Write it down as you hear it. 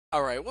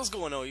Alright, what's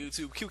going on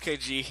YouTube?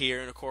 QKG here,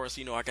 and of course,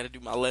 you know, I gotta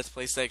do my Let's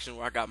Play section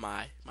where I got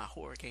my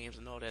horror games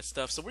and all that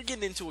stuff. So we're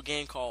getting into a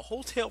game called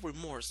Hotel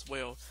Remorse.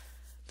 Well,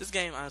 this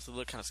game honestly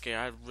looked kind of scary.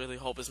 I really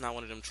hope it's not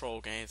one of them troll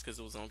games because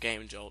it was on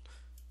Game Jolt.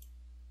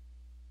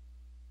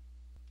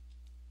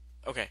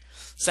 Okay,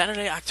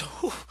 Saturday,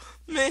 October.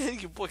 Man,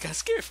 your boy got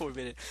scared for a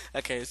minute.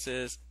 Okay, it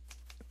says...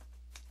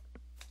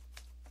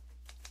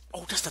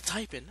 Oh, that's the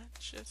typing.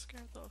 That shit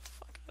scared the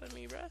fuck out of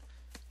me, bruh.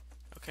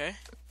 Okay.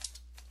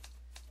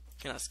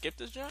 Can I skip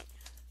this junk?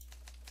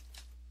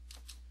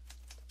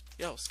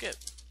 Yo, skip.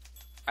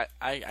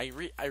 I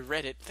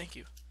read it. Thank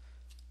you.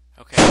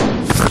 Okay.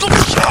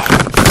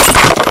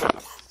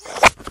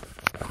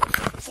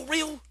 For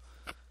real?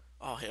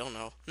 Oh hell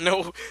no.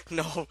 No.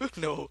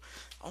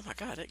 Oh my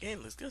god, that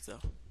game looks good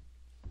though.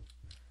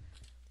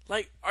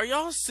 Like, are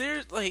y'all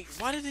serious? Like,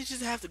 why did they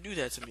just have to do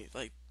that to me?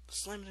 Like,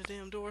 slamming the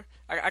damn door?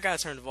 I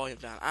gotta turn the volume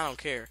down. I don't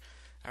care.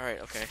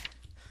 Alright, okay.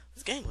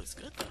 This game looks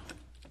good though.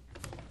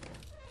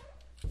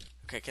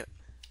 Okay,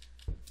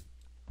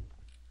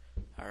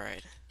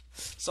 alright.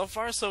 So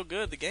far so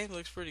good. The game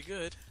looks pretty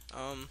good.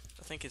 I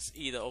think it's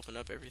E to open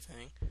up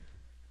everything.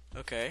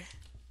 Okay.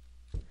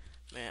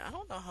 Man, I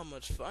don't know how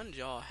much fun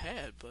y'all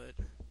had, but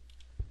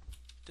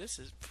this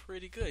is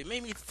pretty good. It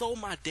made me throw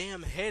my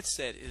damn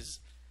headset is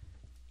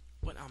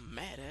what I'm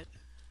mad at.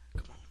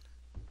 Come on.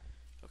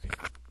 Okay.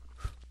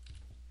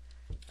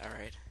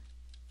 Alright.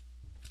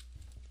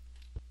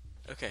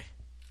 Okay.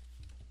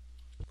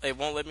 It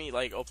won't let me,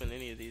 like, open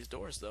any of these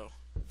doors, though.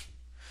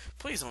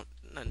 Please don't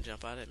nothing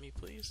jump out at me,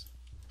 please.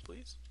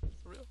 Please?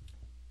 For real?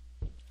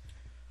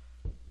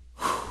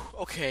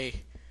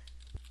 Okay.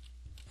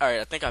 Alright,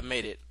 I think I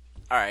made it.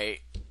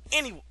 Alright.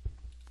 Anyway.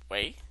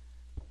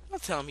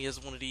 Don't tell me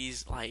it's one of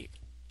these, like,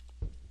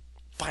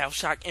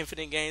 Bioshock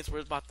Infinite games where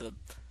it's about to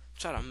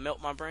try to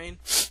melt my brain.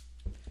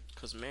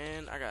 Cause,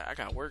 man, I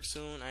got work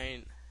soon.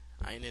 I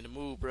ain't in the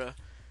mood, bruh.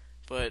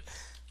 But...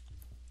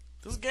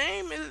 this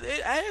game,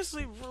 it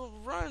actually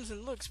runs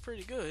and looks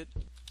pretty good.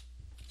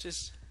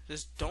 Just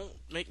don't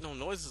make no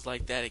noises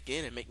like that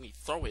again and make me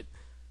throw it.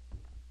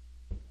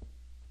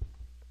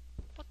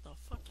 What the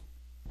fuck?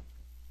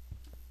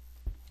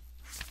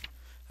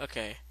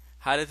 Okay,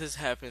 how did this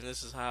happen?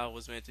 This is how it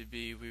was meant to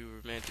be. We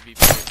were meant to be.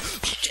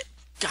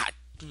 God,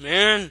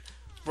 man,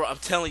 bro, I'm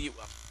telling you.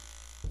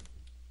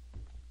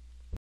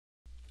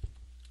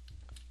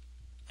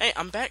 Hey,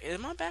 I'm back.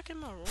 Am I back in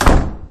my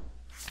room?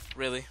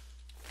 Really?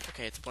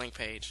 Okay, it's a blank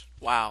page.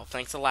 Wow,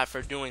 thanks a lot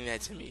for doing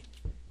that to me.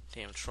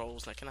 Damn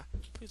trolls. Like, can I...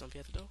 please don't be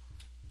at the door.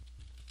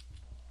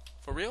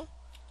 For real?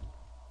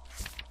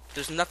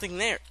 There's nothing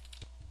there.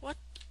 What?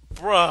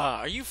 Bruh,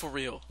 are you for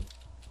real?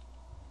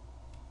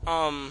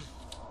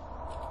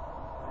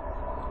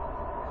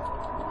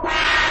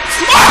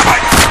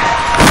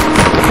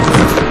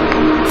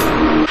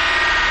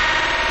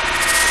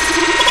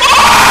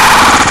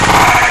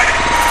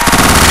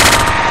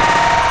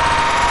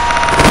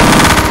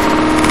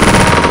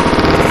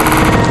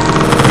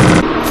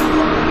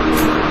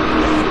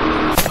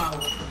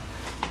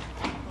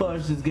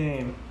 This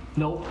game.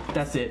 Nope,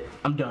 that's it.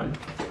 I'm done.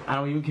 I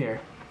don't even care.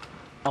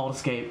 Alt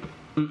escape.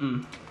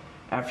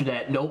 After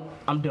that, nope,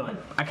 I'm done.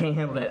 I can't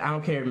handle that. I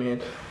don't care, man.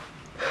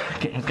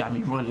 Game's got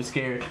me running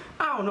scared.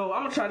 I don't know.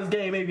 I'm gonna try this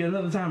game maybe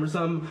another time or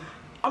something.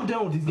 I'm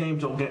done with these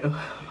games, Joel. Oh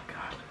my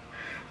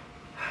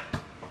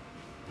god.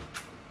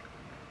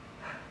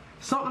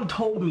 Something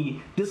told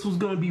me this was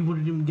gonna be one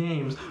of them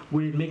games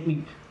where it make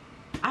me.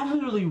 I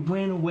literally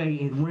ran away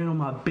and ran on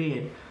my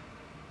bed.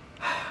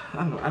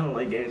 I don't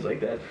like games like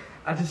that.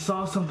 I just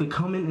saw something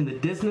coming in the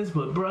distance,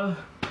 but bruh,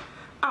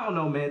 I don't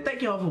know, man.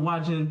 Thank y'all for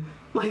watching.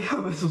 Like,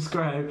 comment,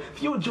 subscribe.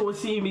 If you enjoy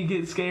seeing me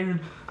get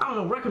scared, I don't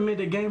know, recommend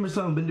a game or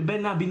something, but it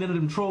better not be none of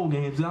them troll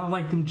games. I don't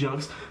like them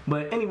junks.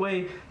 But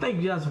anyway,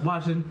 thank you guys for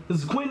watching. This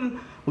is Quentin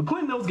with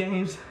Quentin Knows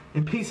Games,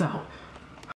 and peace out.